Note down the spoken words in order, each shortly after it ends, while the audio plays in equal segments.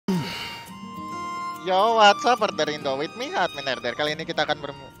Yo, what's up, Order Indo with me, Admin Herder. Kali ini kita akan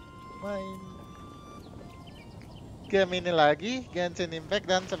bermain game ini lagi, Genshin Impact,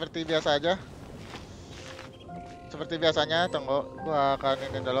 dan seperti biasa aja. Seperti biasanya, tunggu, gua akan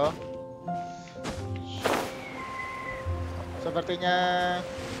ini dulu. Sepertinya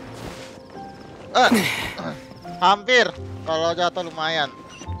hampir, kalau jatuh lumayan.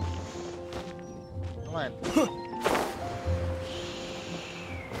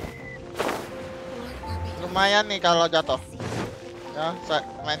 Lumayan nih kalau jatuh. Ya, saya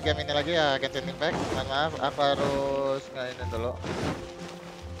main game ini lagi ya, Genshin Impact. Maaf, apa harus ini dulu?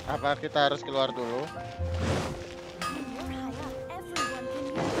 Apa kita harus keluar dulu?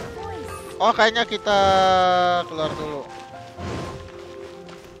 Oh, kayaknya kita keluar dulu.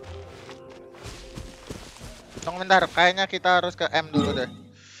 Tunggu bentar, kayaknya kita harus ke M dulu deh.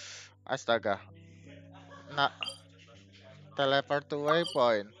 Astaga. Nah, teleport to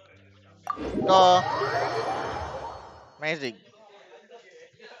waypoint. Go. Amazing.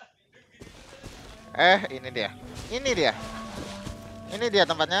 Ini dia. Ini dia. Ini dia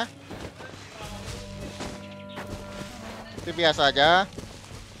tempatnya. Seperti biasa aja.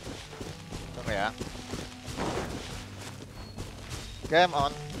 Tunggu ya. Game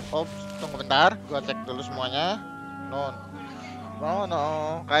on. Oh, tunggu bentar. Gua cek dulu semuanya. No.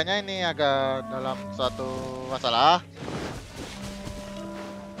 Kayaknya ini agak dalam suatu masalah.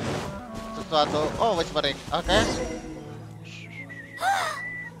 Sesuatu. Oh, whispering. Oke.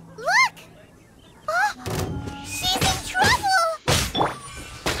 Look! Oh, she's in trouble!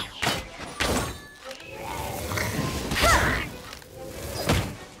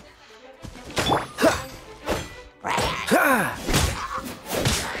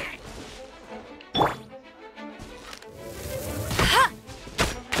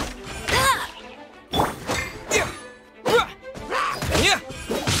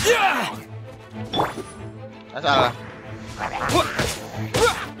 Salah.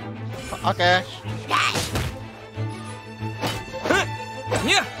 Oke.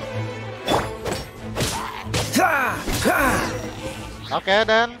 Oke,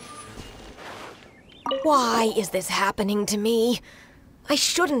 dan Why is this happening to me? I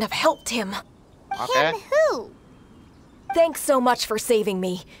shouldn't have helped him. oke. Him who? Thanks so much for saving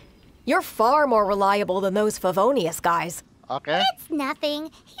me. You're far more reliable than those Favonius guys. Oke. It's nothing.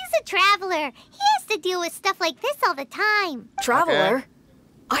 He's a traveler. He has to deal with stuff like this all the time. Traveler?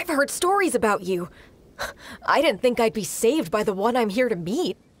 I've heard stories about you. I didn't think I'd be saved by the one I'm here to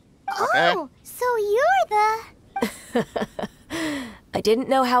meet. Okay. Oh, so you're the... I didn't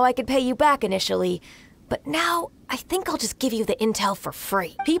know how I could pay you back initially, but now I think I'll just give you the intel for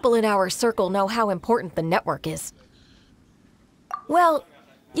free. People in our circle know how important the network is. Well,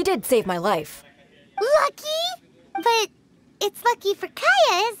 you did save my life. Lucky? But it's lucky for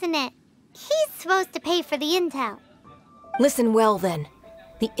Kaeya, isn't it? He's supposed to pay for the intel. Listen well then.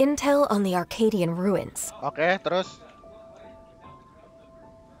 The intel on the Arcadian ruins. Oke, terus.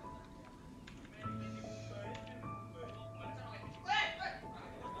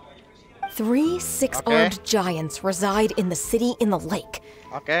 Three six-armed giants reside in the city in the lake.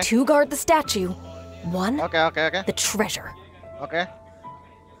 Oke. 2 guard the statue. 1, Oke. the treasure. Oke.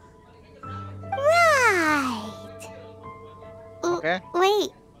 Right. Okay. Wait,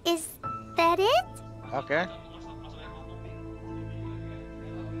 is that it? Oke.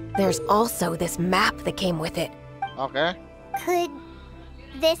 There's also this map that came with it. Oke. Could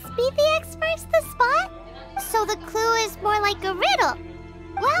this be the experts the spot? So the clue is more like a riddle.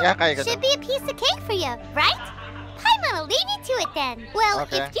 Well, Ya, kayak gitu. should be a piece of cake for you, right? Paimon will leave you to it then. Well,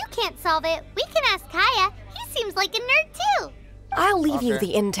 Okay. if you can't solve it, we can ask Kaeya. He seems like a nerd too. I'll leave you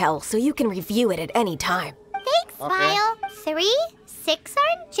Okay. the intel so you can review it at any time. Thanks, Okay. Vile. 3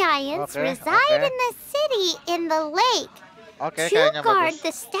 six-armed giants Okay, reside okay. in the city in the lake. Oke, 2 kayaknya guard bagus.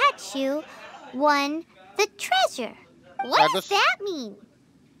 the statue, 1 the treasure. What Bagus. does that mean?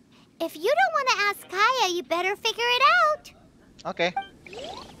 If you don't want to ask Kaeya, you better figure it out. Oke.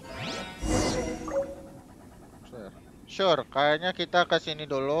 Sure, kayaknya kita ke sini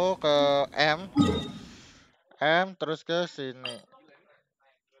dulu ke M. Terus ke sini.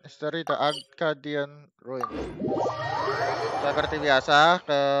 Misteri the Arcadian Ruin. Seperti biasa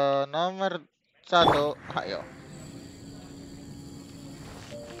ke nomor 1. Ayo.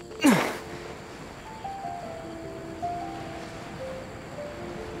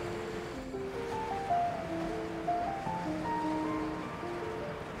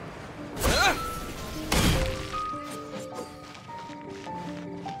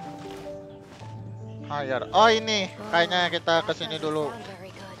 Hire. Oh, ini kayaknya kita kesini dulu.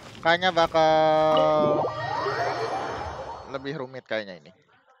 Kayaknya bakal lebih rumit kayaknya ini.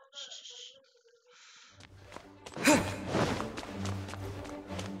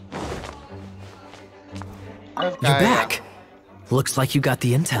 Terus You're kayak, back. Looks like you got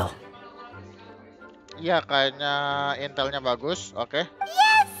the intel. iya kayaknya intelnya bagus. Oke.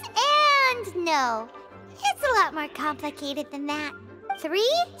 Yes and no. It's a lot more complicated than that. 3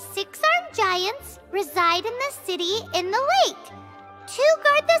 six-armed giants reside in the city in the lake. 2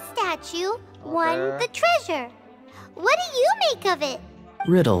 guard the statue, 1 the treasure. What do you make of it?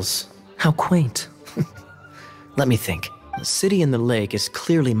 Riddles. How quaint. Let me think. The city in the lake is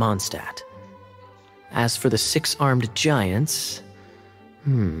clearly Mondstadt. As for the 6-armed giants...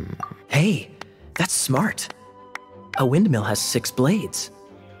 Hey, that's smart. A windmill has 6 blades.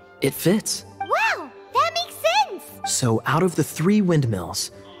 It fits. Wow, that makes sense. So out of the 3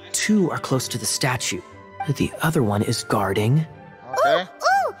 windmills, 2 are close to the statue. The other one is guarding... Oke.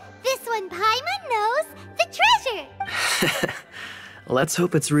 Ooh, this one Paimon knows, the treasure. Let's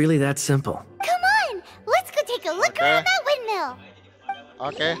hope it's really that simple. Come on, let's go take a look around that windmill.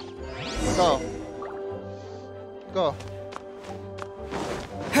 Oke. Go. Go.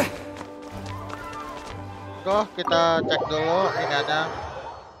 Go, kita cek dulu ini ada.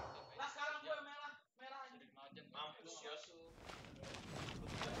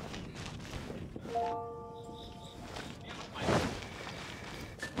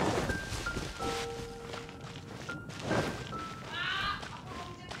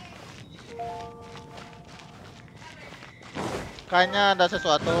 Kayaknya ada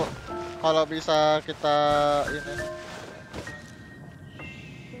sesuatu. Kalau bisa kita ini.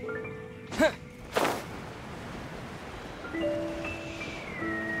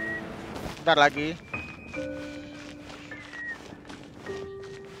 Bentar lagi.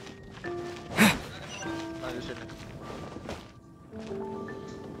 Nah, di sini.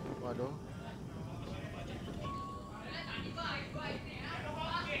 Waduh.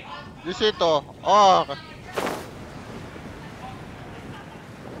 Di situ. Oh.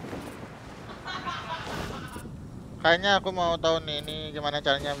 Kayaknya aku mau tahu nih ini gimana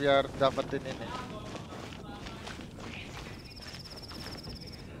caranya biar dapetin ini.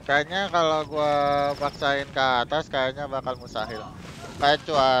 Kayaknya kalau gua paksain ke atas kayaknya bakal mustahil.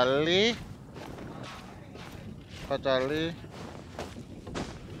 Kecuali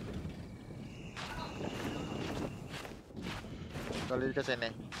ke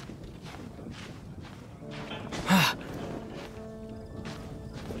sini.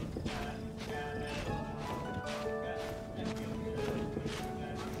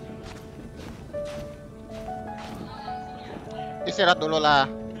 Istirahat dulu lah.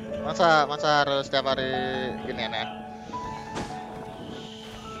 Masa harus setiap hari gini ya.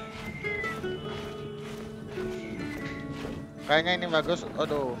 Kayaknya ini bagus.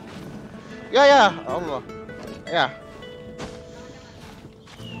 Aduh. Ya, Allah. Ya.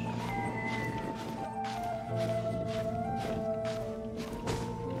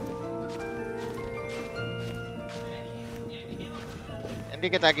 Ini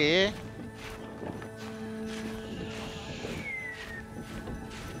dikit lagi.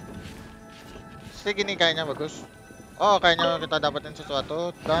 Segini kayaknya bagus. Oh, kayaknya kita dapetin sesuatu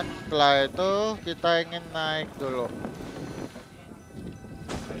dan setelah itu kita ingin naik dulu.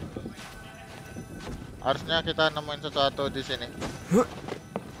 Harusnya kita nemuin sesuatu di sini.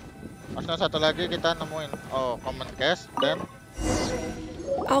 Harusnya satu lagi kita nemuin. Oh, common cache dan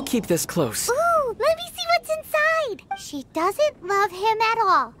I'll keep this close. Ooh, let me see what's inside. She doesn't love him at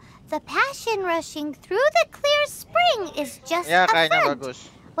all. The passion rushing through the clear spring is just ya a kayaknya front.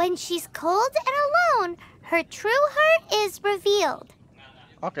 bagus. When she's cold and alone, her true heart is revealed.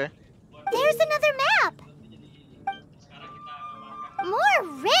 Oke. There's another map. More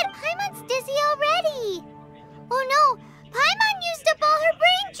red. Paimon's dizzy already. Oh no, Paimon used up all her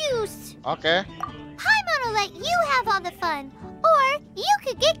brain juice. Oke. Paimon will let you have all the fun, or you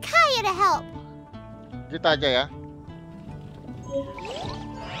could get Kaeya to help. Gitu aja ya.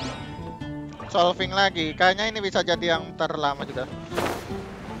 Solving lagi. Kayaknya ini bisa jadi yang terlama juga.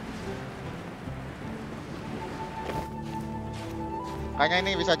 Kayaknya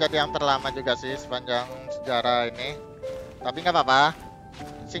ini bisa jadi yang terlama juga sih sepanjang sejarah ini. Tapi nggak apa-apa.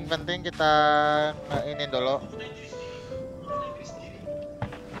 Sing penting kita ini dulu.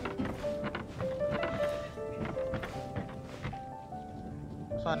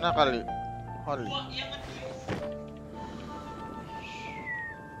 Sana kali. Holy.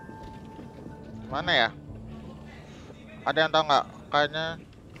 Mana ya? Ada yang tahu nggak? Kayaknya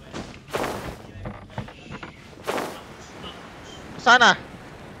sana.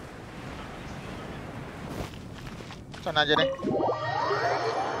 Sana aja deh.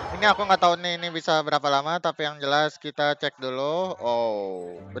 Ini aku nggak tahu nih ini bisa berapa lama, tapi yang jelas kita cek dulu.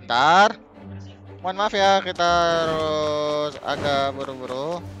 Oh, bentar. Mohon maaf ya, kita harus agak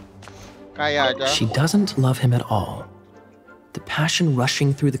buru-buru. Kayak aja. She doesn't love him at all. The passion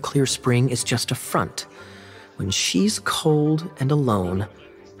rushing through the clear spring is just a front. When she's cold and alone,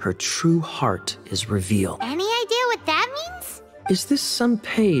 her true heart is revealed. Any idea what that means? Is this some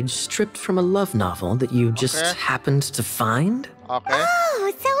page stripped from a love novel that you just happened to find? Oke.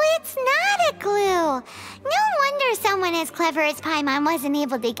 Oh, so it's not a clue. No wonder someone as clever as Paimon wasn't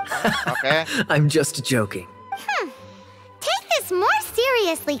able to... Oke. I'm just joking. Take this more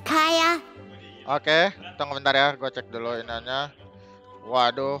seriously, Kaeya. Oke, tunggu bentar ya, gue cek dulu inanya.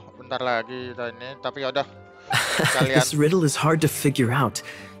 Waduh, bentar lagi kita ini. Tapi yaudah, kalian. This riddle is hard to figure out.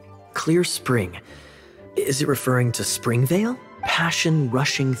 Clear spring. Is it referring to Springvale? Passion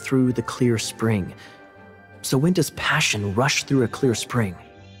rushing through the clear spring. So when does passion rush through a clear spring?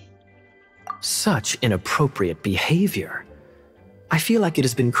 Such inappropriate behavior. I feel like it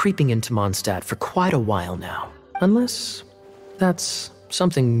has been creeping into Mondstadt for quite a while now. Unless that's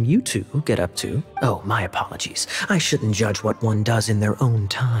something you two get up to. Oh, my apologies. I shouldn't judge what one does in their own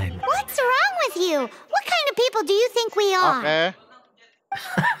time. What's wrong with you? What kind of people do you think we are? Oke.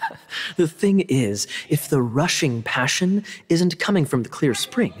 The thing is, if the rushing passion isn't coming from the clear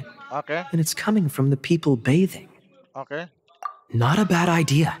spring, Oke. then it's coming from the people bathing. Oke. Not a bad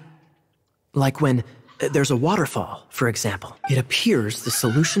idea. Like when there's a waterfall, for example. It appears the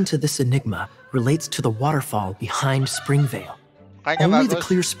solution to this enigma relates to the waterfall behind Springvale. Kayaknya Only the bagus.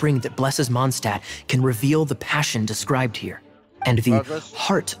 clear spring that blesses Mondstadt can reveal the passion described here. And the Bagus.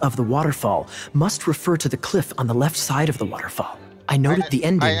 heart of the waterfall must refer to the cliff on the left side of the waterfall. I noted the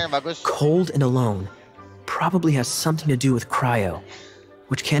ending, Kayaknya bagus. cold and alone, probably has something to do with cryo,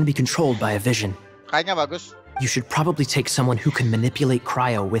 which can be controlled by a vision. Kayaknya bagus. You should probably take someone who can manipulate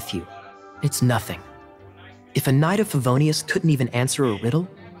cryo with you. It's nothing. If a knight of Favonius couldn't even answer a riddle,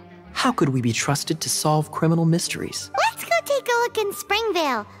 how could we be trusted to solve criminal mysteries? Let's go take a look in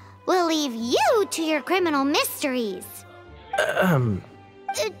Springvale. We'll leave you to your criminal mysteries.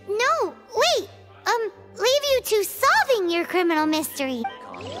 No, wait. Leave you to solving your criminal mystery.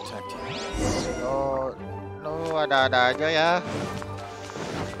 Lu ada-ada aja ya.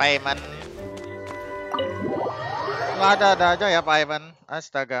 Paimon. Lu ada-ada aja ya, Paimon.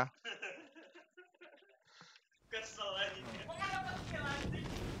 Astaga.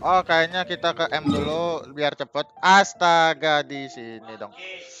 Oh, kayaknya kita ke M dulu biar cepet. Astaga, di sini dong.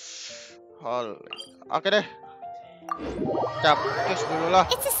 Holy. Oke deh. Capcus dulu lah.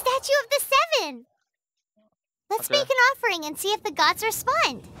 It's a statue of the seven. Let's Okay. make an offering and see if the gods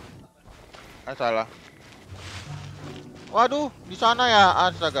respond. Salah. Waduh, di sana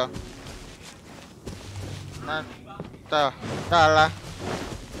ya. Astaga. Nah, salah.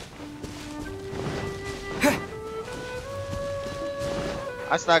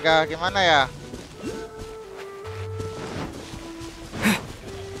 Astaga, gimana ya?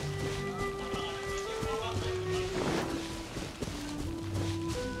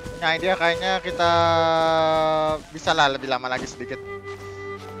 Nah, dia kayaknya kita bisa lah lebih lama lagi sedikit.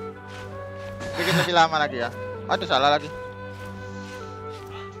 Sedikit lebih lama lagi ya. Aduh, salah lagi.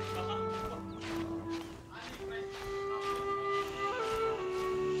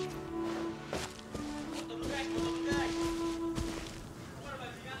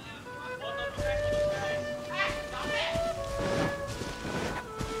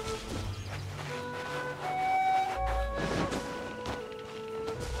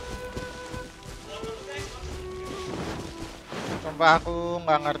 Sumpah aku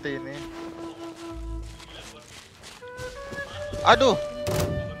nggak ngerti ini. Aduh.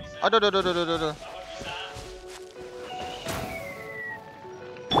 Aduh.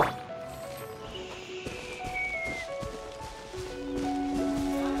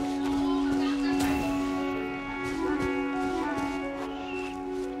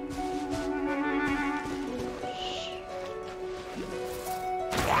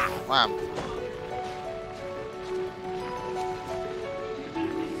 Mam.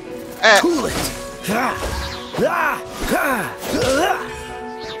 Cool it!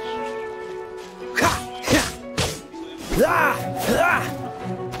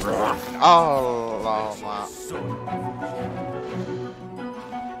 Allah, mak.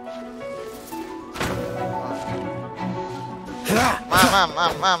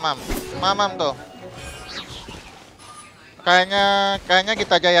 Mamam tuh. Kayaknya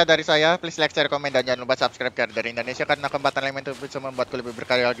kita aja ya dari saya. Please like, share, komen, dan jangan lupa subscribe dari Indonesia karena kesempatan lain itu bisa membuatku lebih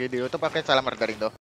berkarya lagi di YouTube. Oke, salam dari Indo.